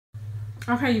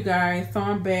Okay, you guys, so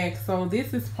I'm back. So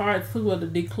this is part 2 of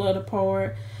the declutter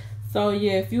part. So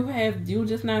yeah, if you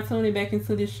just not tuning back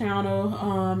into this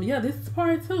channel, yeah, this is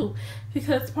part 2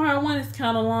 because part 1 is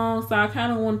kind of long, so I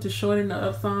kind of wanted to shorten it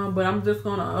up some, but I'm just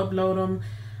gonna upload them.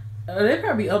 They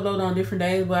probably upload on different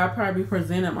days, but I probably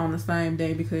present them on the same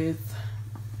day because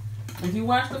if you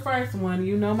watch the first one,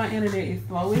 you know my internet is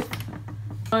slowest.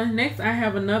 Next, I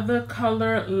have another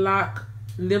color lock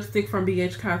lipstick from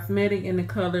BH Cosmetic in the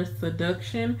color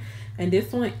Seduction, and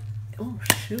this one, oh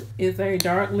shoot, is a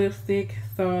dark lipstick.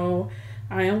 So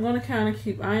I am gonna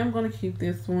keep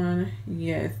this one.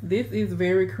 Yes, this is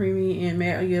very creamy and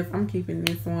matte. Yes, I'm keeping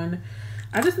this one.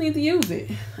 I just need to use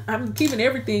it. I'm keeping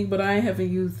everything, but I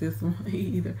haven't used this one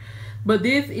either. But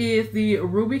this is the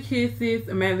Ruby Kisses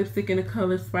matte lipstick in the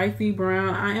color Spicy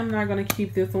Brown. I am not going to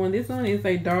keep this one. This one is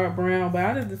a dark brown, but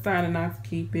I just decided not to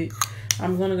keep it.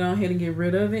 I'm going to go ahead and get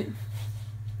rid of it.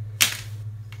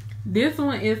 This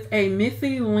one is a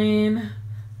Missy Lynn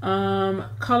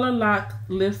color lock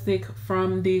lipstick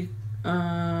from the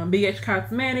BH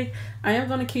Cosmetic. I am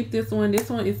going to keep this one. This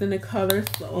one is in the color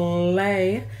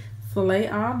Slay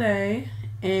All Day.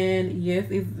 And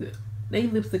yes, they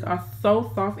lipstick are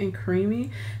so soft and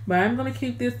creamy, but I'm gonna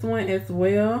keep this one as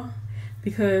well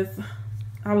because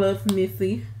I love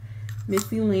Missy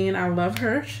Lynn. I love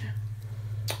her.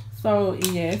 So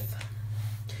yes,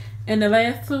 and the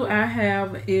last two I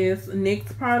have is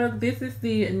NYX product. This is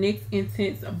the NYX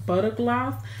Intense Butter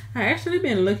Gloss. I actually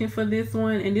been looking for this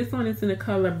one, and this one is in the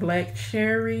color Black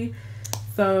Cherry.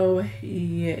 So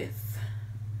yes,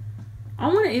 I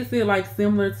wonder is it like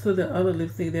similar to the other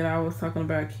lipstick that I was talking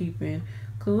about keeping.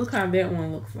 Cause look how that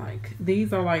one looks like.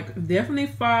 These are like definitely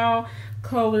fall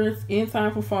colors in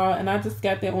time for fall. And I just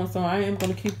got that one, so I am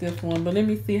going to keep this one. But let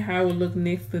me see how it will look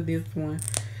next to this one.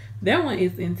 That one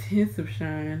is Intensive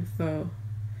Shine. So,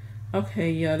 okay,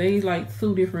 yeah, they like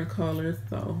 2 different colors.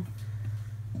 So,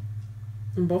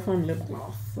 and both of them lip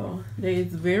gloss. So,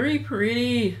 it's very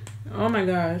pretty. Oh my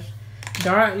gosh.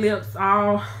 Dark lips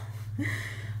all...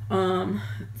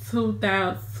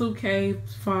 2K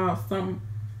fall, some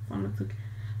 2K,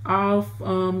 all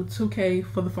 2K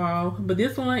for the fall. But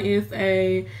this one is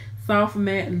a soft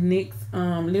matte NYX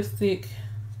lipstick,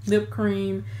 lip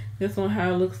cream. This one how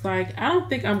it looks like. I don't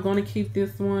think I'm gonna keep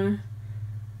this one.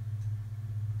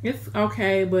 It's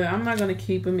okay, but I'm not gonna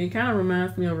keep them. It kind of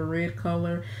reminds me of a red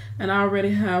color, and I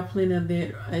already have plenty of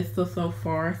that. It's still so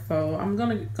far, so I'm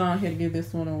gonna go ahead and give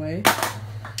this one away.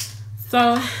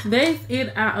 So that's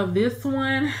it out of this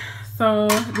one. So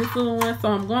this little one. So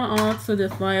I'm going on to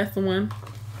this last one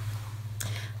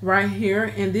right here,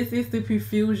 and this is the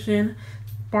Profusion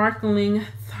Sparkling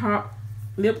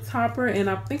Lip Topper, and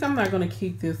I think I'm not going to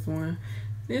keep this one.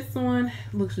 This one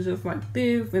looks just like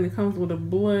this, and it comes with a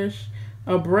brush,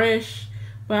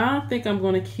 but I don't think I'm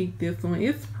going to keep this one.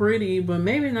 It's pretty, but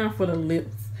maybe not for the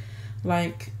lips.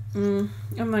 Like, I'm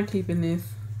not keeping this.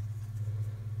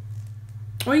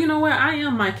 Well, you know what? I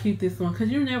might keep this one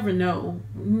because you never know.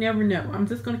 You never know. I'm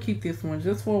just going to keep this one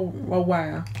just for a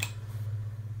while.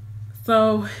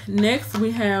 So, next we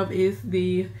have is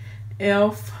the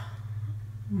e.l.f.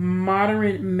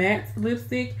 Moderate Matte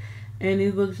Lipstick. And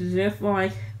it looks just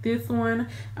like this one.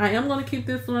 I am going to keep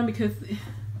this one because...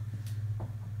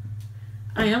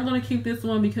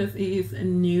 it is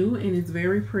new and it's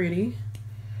very pretty.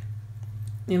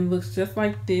 And it looks just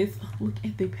like this. Look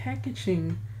at the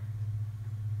packaging.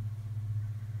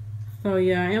 So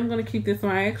yeah, I am gonna keep this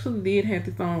one. I actually did have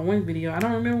this on one video. I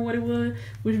don't remember what it was,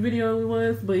 which video it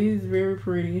was, but it's very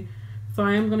pretty. So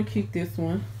I am gonna keep this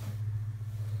one.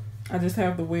 I just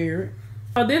have to wear it.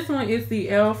 So this one is the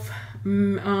e.l.f.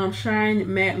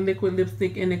 Shine Matte Liquid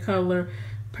Lipstick in the color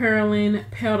Perlin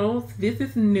Petals. This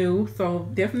is new, so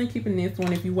definitely keeping this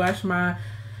one. If you watch my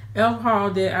e.l.f.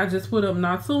 haul that I just put up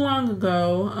not too long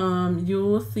ago, you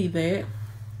will see that.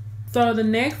 So the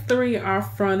next 3 are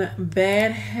from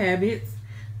Bad Habits,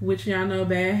 which y'all know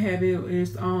Bad Habit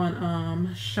is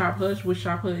on Shop Hush, which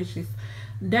Shop Hush is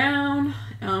down.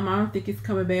 I don't think it's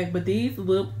coming back, but these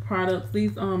lip products,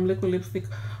 these liquid lipsticks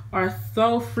are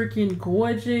so freaking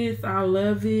gorgeous. I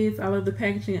love it. I love the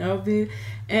packaging of it.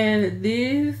 And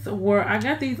I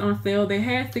got these on sale. They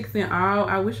had 6 in all.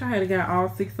 I wish I had got all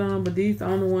 6 of them, but these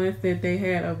are the ones that they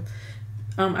had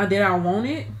that I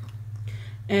wanted.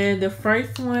 And the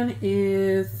first one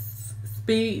is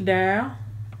Speed Dial.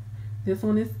 This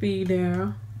one is Speed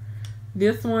Dial.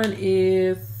 This one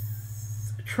is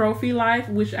Trophy Life,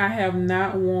 which I have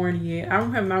not worn yet. I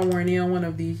have not worn any one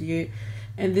of these yet.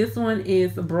 And this one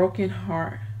is Broken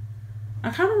Heart. I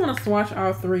kind of want to swatch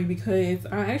all 3 because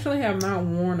I actually have not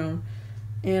worn them.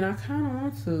 And I kind of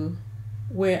want to.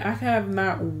 where I have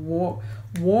not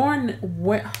worn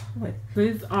wet.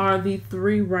 These are the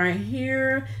 3 right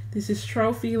here. This is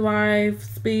Trophy Life,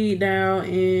 Speed Down,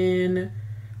 and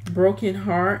Broken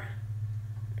Heart.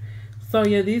 So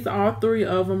yeah, these are 3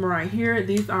 of them right here.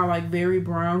 These are like very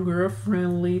brown girl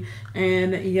friendly,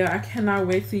 and yeah, I cannot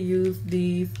wait to use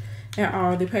these at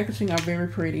all. The packaging are very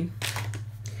pretty.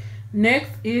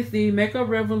 Next is the Makeup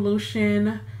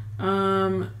Revolution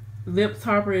lip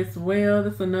topper as well.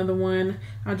 That's another one.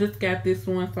 I just got this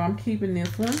one, so I'm keeping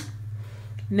this one.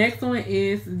 Next one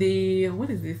is the, what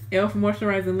is this? e.l.f.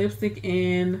 moisturizing lipstick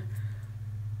in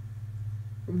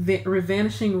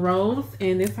Vanishing Rose,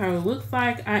 and this is how it looks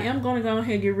like. I am going to go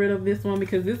ahead and get rid of this one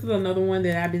because this is another one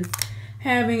that I've been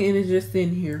having and it's just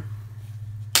in here.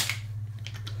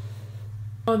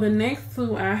 So the next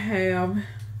 2 I have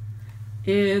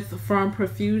is from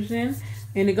Profusion,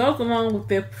 and it goes along with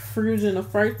the Profusion, the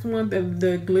first one,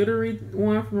 the glittery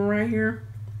one from right here,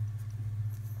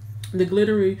 the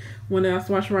glittery one that I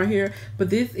swatched right here. But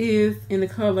this is in the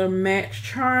color Match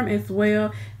Charm as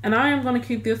well, and I am going to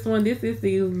keep this one. This is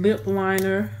the lip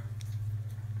liner,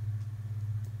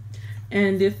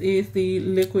 and this is the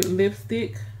liquid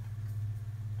lipstick.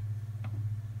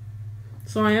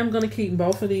 So I am going to keep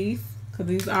both of these because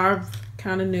these are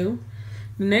kind of new.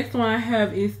 The next one I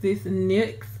have is this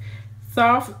NYX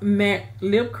Soft Matte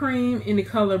Lip Cream in the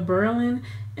color Berlin,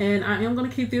 and I am going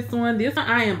to keep this one. This one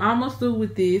I am almost through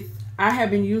with this. I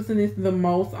have been using this the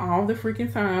most all the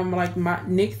freaking time. Like, my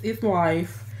NYX is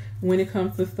life when it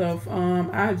comes to stuff.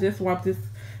 I just swapped this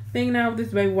thing now with this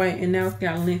baby white, and now it's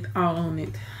got length all on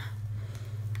it.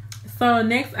 So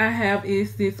next I have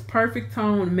is this Perfect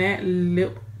Tone Matte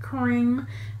Lip Cream,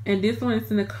 and this one is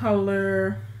in the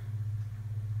color,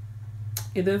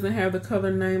 it doesn't have the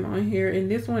color name on here,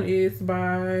 and this one is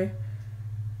by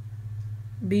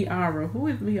BeautybyMyra. Who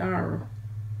is BeautybyMyra?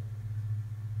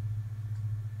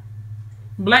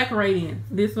 Black Radiance.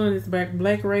 This one is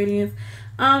Black Radiance.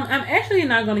 I'm actually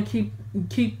not gonna keep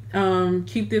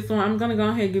this one. I'm gonna go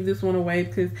ahead and give this one away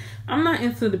because I'm not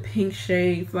into the pink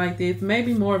shades like this.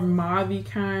 Maybe more mauve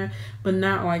kind, but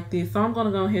not like this. So I'm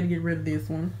gonna go ahead and get rid of this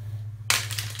one.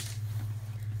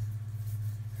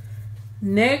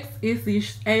 Next is the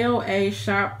AOA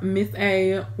Shop Miss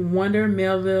A Wonder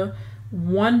Mellow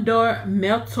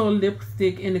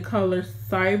lipstick in the color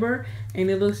Cyber,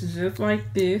 and it looks just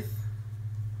like this.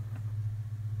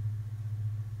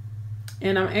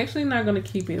 And I'm actually not going to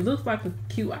keep it. It looks like a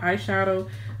cute eyeshadow,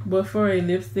 but for a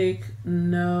lipstick,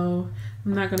 no,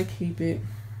 I'm not going to keep it.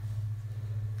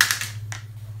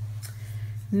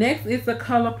 Next is the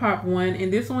ColourPop one,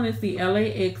 and this one is the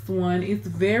LAX one. It's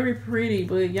very pretty,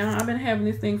 but y'all, I've been having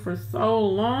this thing for so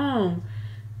long,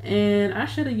 and I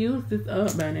should have used this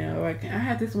up by now. Like, I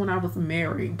had this when I was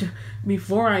married,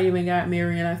 before I even got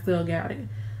married, and I still got it.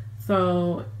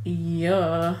 So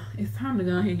yeah, it's time to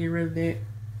go ahead and get rid of that.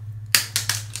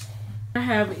 I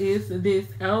have is this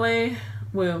LA,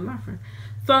 well, not for,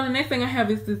 so the next thing I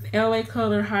have is this LA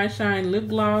Color High Shine Lip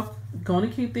Gloss. Gonna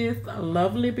keep this. I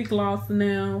love lippy gloss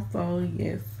now, so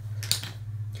yes.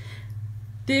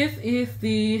 This is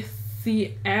the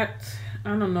I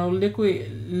don't know, liquid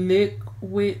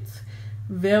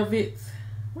velvet.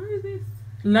 What is this?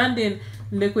 London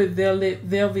liquid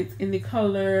velvet in the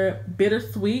color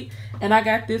Bittersweet, and I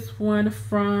got this one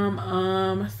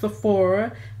from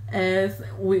Sephora, as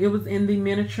it was in the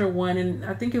miniature one, and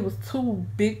I think it was 2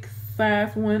 big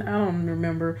size one. I don't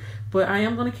remember, but I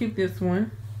am gonna keep this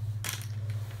one.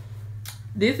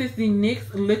 This is the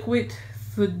NYX Liquid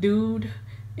Subdued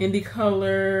in the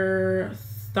color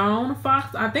Stone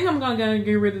Fox. I think I'm gonna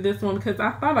get rid of this one because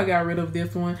I thought I got rid of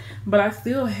this one, but I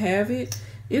still have it.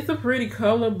 It's a pretty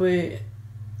color, but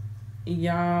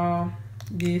y'all,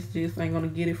 this just ain't gonna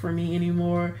get it for me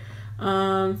anymore.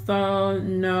 So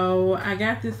no, I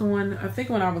got this one I think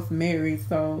when I was married,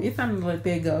 so it's time to let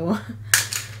that go.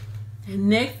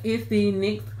 Next is the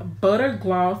NYX Butter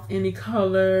Gloss in the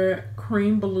color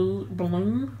Cream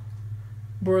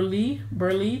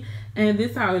Burley, and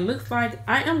this is how it looks like.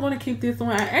 I am going to keep this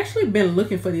one. I actually been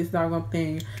looking for this doggone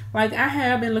thing. Like, I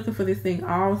have been looking for this thing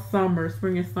all summer,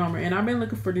 spring and summer, and I've been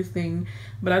looking for this thing,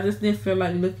 but I just didn't feel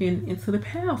like looking into the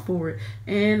pile for it,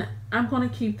 and I'm going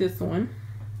to keep this one.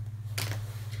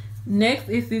 Next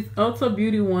is this Ulta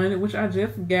Beauty one, which I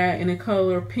just got in the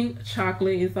color Pink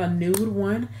Chocolate. It's a nude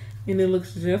one, and it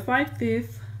looks just like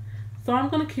this. So I'm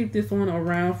going to keep this one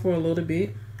around for a little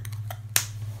bit.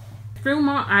 Few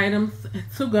more items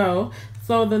to go.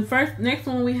 So the next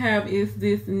one we have is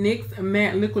this NYX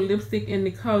Matte Liquid Lipstick in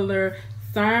the color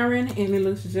Siren, and it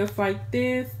looks just like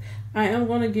this. I am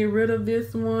going to get rid of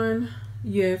this one.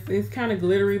 Yes, it's kind of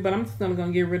glittery, but I'm just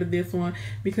gonna get rid of this one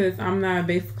because I'm not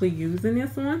basically using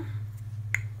this one.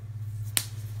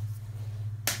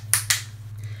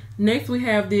 Next we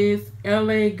have this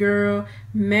LA Girl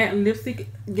matte lipstick.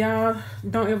 Y'all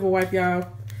don't ever wipe y'all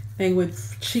thing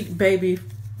with cheap baby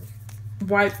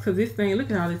wipes, because this thing,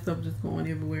 look at all this stuff just going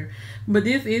everywhere. But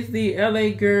this is the LA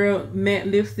Girl matte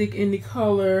lipstick in the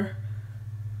color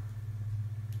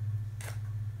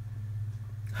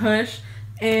Hush,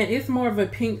 and it's more of a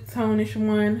pink tonish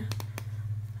one.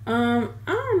 I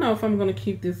don't know if I'm gonna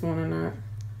keep this one or not.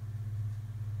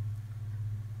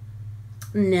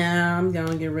 Nah, I'm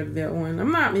gonna get rid of that one.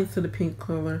 I'm not into the pink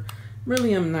color.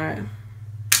 Really, I'm not.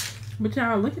 But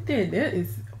y'all, look at that. That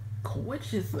is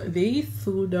gorgeous. These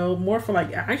two, though, more for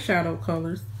like eyeshadow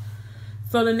colors.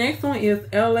 So the next one is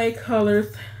LA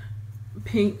Colors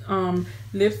pink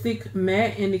lipstick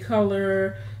matte in the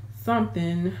color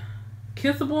something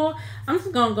Kissable. I'm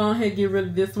just gonna go ahead and get rid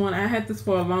of this one. I had this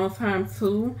for a long time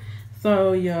too.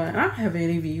 So yeah, I haven't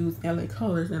even used LA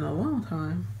Colors in a long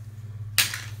time.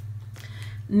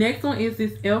 Next one is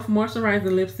this e.l.f.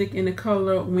 moisturizing lipstick in the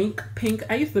color Wink Pink.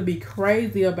 I used to be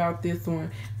crazy about this one.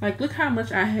 Like, look how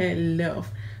much I had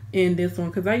left in this one,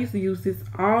 because I used to use this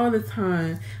all the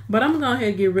time. But I'm going to go ahead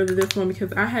and get rid of this one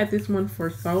because I had this one for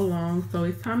so long. So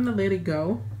it's time to let it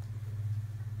go.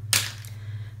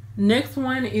 Next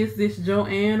one is this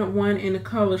Joanne one in the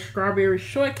color Strawberry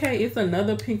Shortcake. It's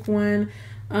another pink one.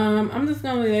 I'm just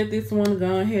gonna let this one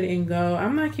go ahead and go.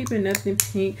 I'm not keeping nothing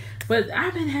pink, but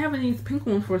I've been having these pink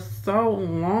ones for so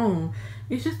long.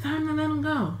 It's just time to let them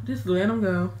go. Just let them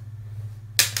go.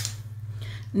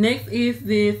 Next is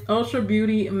this Ultra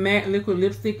Beauty matte liquid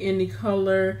lipstick in the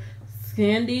color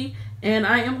Sandy, and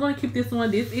I am going to keep this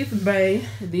one. This is Bae.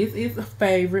 This is a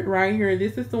favorite right here.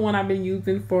 This is the one I've been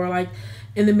using for like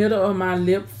in the middle of my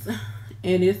lips.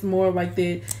 And it's more like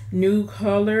that nude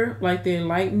color, like that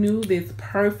light nude. That's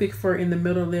perfect for in the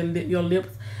middle of your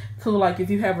lips. So like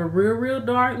if you have a real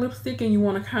dark lipstick and you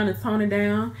want to kind of tone it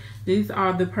down, these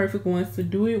are the perfect ones to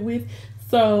do it with.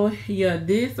 So yeah,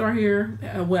 this right here,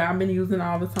 what I've been using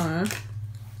all the time.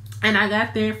 And I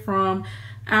got that from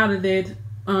out of that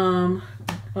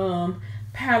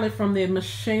palette from that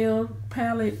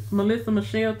Melissa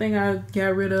Michelle thing I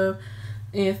got rid of.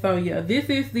 And so yeah, this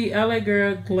is the LA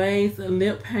Girl Glaze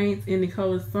Lip Paints in the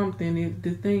color something.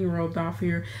 The thing rolled off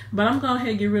here. But I'm going to go ahead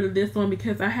and get rid of this one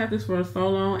because I have this for so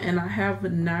long and I have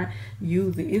not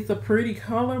used it. It's a pretty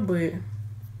color, but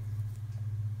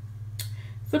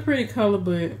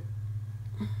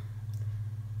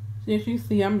as you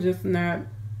see, I'm just not,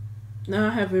 I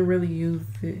haven't really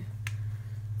used it.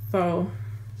 So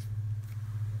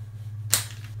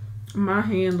my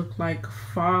hand looks like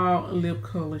fall lip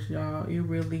colors, y'all. It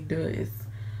really does.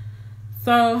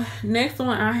 So next one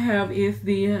I have is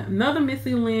the another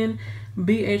Missy Lynn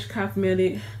BH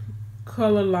Cosmetic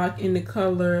color lock in the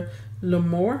color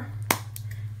L'Amour.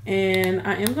 And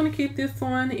I am going to keep this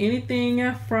one.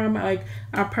 Anything from like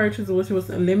I purchased, which was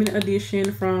a limited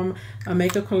edition from a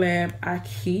makeup collab, I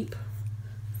keep.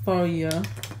 So yeah.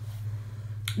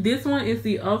 This one is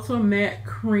the Ultra Matte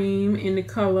Cream in the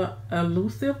color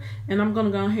Elusive. And I'm going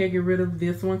to go ahead and get rid of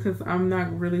this one because I'm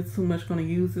not really too much going to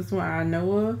use this one, I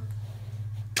know of.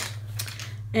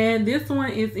 And this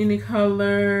one is in the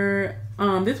color,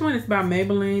 this one is by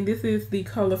Maybelline. This is the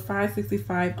color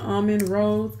 565 Almond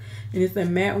Rose. And it's a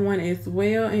matte one as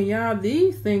well. And y'all,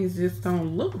 these things just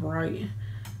don't look right.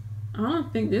 I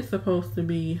don't think they're supposed to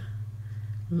be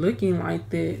looking like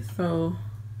that. So,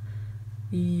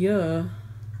 yeah.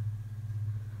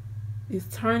 It's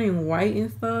turning white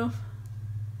and stuff.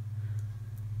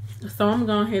 So I'm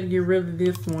going to get rid of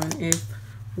this one as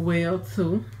well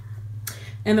too.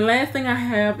 And the last thing I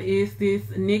have is this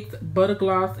NYX Butter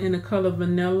Gloss in the color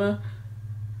Vanilla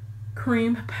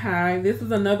Cream Pie. This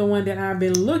is another one that I've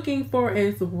been looking for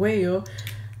as well.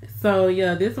 So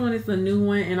yeah, this one is a new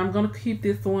one and I'm going to keep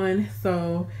this one.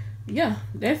 So yeah,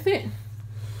 that's it.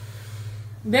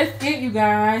 That's it, you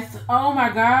guys. Oh my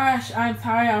gosh, I'm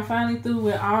tired. I'm finally through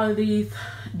with all of these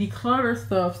declutter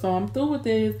stuff. So I'm through with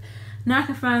this. Now I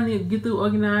can finally get through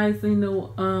organizing the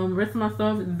rest of my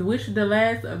stuff. Which the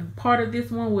last part of this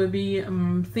one will be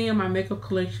seeing my makeup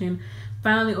collection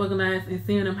finally organized and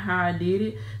seeing them how I did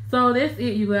it. So that's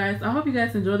it, you guys. I hope you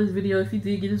guys enjoyed this video. If you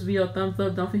did, give this video a thumbs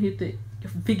up. Don't forget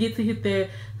to hit that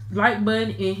like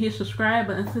button and hit subscribe.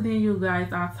 But until then, you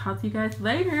guys, I'll talk to you guys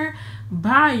later.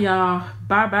 Bye, y'all.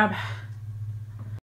 Bye.